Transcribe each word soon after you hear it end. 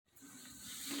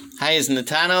Hi, is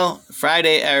Netano.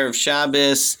 Friday, Erev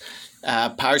Shabbos,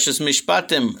 Parshas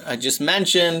Mishpatim. I just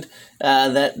mentioned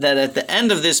that at the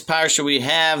end of this parsha we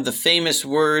have the famous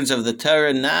words of the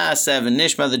Torah, Na'aseh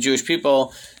v'nishma. The Jewish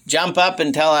people jump up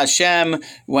and tell Hashem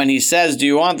when He says, "Do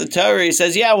you want the Torah?" He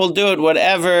says, "Yeah, we'll do it.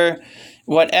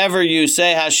 Whatever you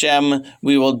say, Hashem,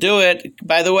 we will do it.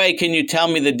 By the way, can you tell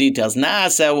me the details?"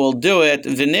 Na'aseh, we'll do it.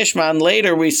 V'nishma, and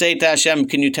later we say to Hashem,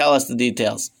 "Can you tell us the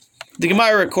details?" The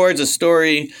Gemara records a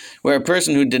story where a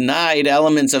person who denied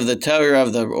elements of the Torah,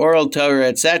 of the oral Torah,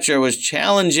 etc., was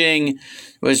challenging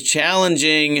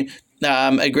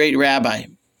a great rabbi.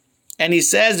 And he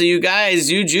says to you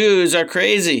guys, you Jews are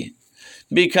crazy,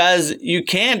 because you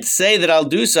can't say that I'll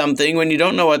do something when you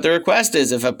don't know what the request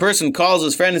is. If a person calls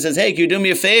his friend and says, "Hey, can you do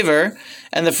me a favor?"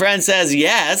 and the friend says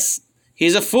yes,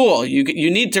 he's a fool.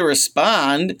 You need to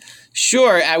respond,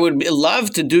 "Sure, I would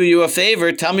love to do you a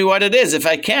favor. Tell me what it is." If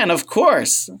I can, of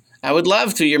course, I would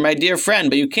love to. You're my dear friend.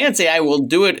 But you can't say, "I will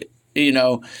do it,"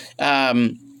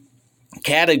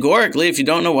 categorically if you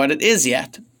don't know what it is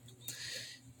yet.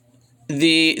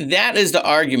 That is the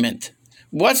argument.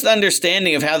 What's the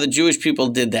understanding of how the Jewish people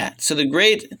did that? So the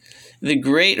great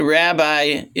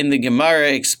rabbi in the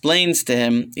Gemara explains to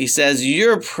him, he says,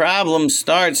 your problem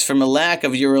starts from a lack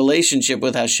of your relationship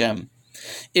with Hashem.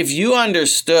 If you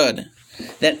understood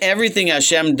that everything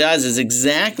Hashem does is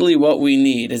exactly what we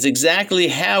need, is exactly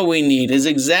how we need, is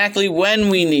exactly when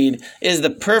we need, is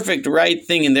the perfect right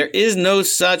thing, and there is no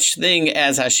such thing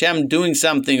as Hashem doing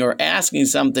something or asking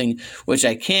something which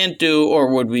I can't do or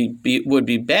would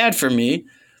be bad for me,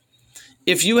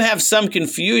 if you have some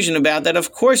confusion about that,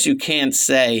 of course you can't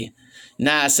say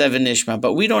Na'aseh v'nishma,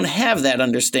 but we don't have that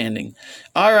understanding.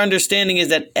 Our understanding is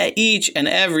that each and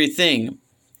everything,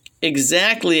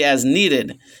 exactly as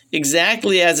needed,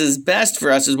 exactly as is best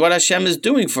for us, is what Hashem is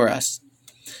doing for us.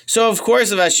 So of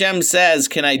course if Hashem says,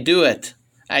 "Can I do it?"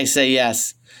 I say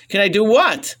yes. Can I do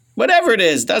what? Whatever it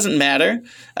is, doesn't matter.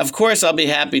 Of course I'll be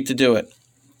happy to do it.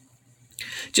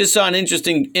 Just saw an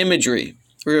interesting imagery.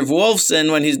 Rav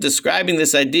Wolfson, when he's describing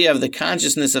this idea of the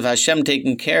consciousness of Hashem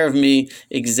taking care of me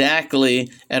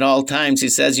exactly at all times, he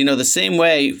says, the same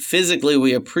way physically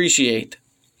we appreciate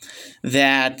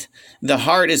that the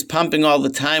heart is pumping all the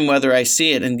time, whether I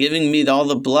see it, and giving me all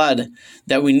the blood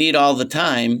that we need all the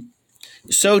time,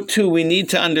 so too we need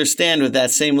to understand with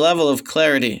that same level of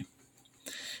clarity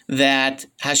that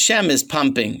Hashem is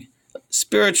pumping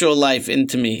spiritual life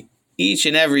into me each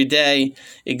and every day,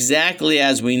 exactly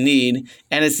as we need,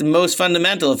 and it's the most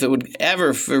fundamental. If it would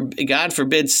ever, God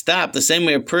forbid, stop, the same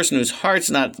way a person whose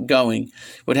heart's not going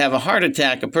would have a heart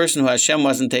attack, a person who Hashem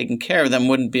wasn't taking care of them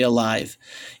wouldn't be alive.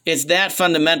 It's that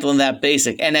fundamental and that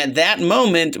basic. And at that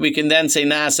moment, we can then say,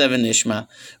 Na'aseh v'nishma.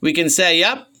 We can say,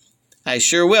 yep, I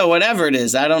sure will, whatever it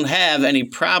is. I don't have any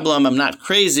problem. I'm not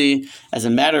crazy. As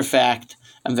a matter of fact,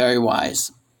 I'm very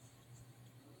wise.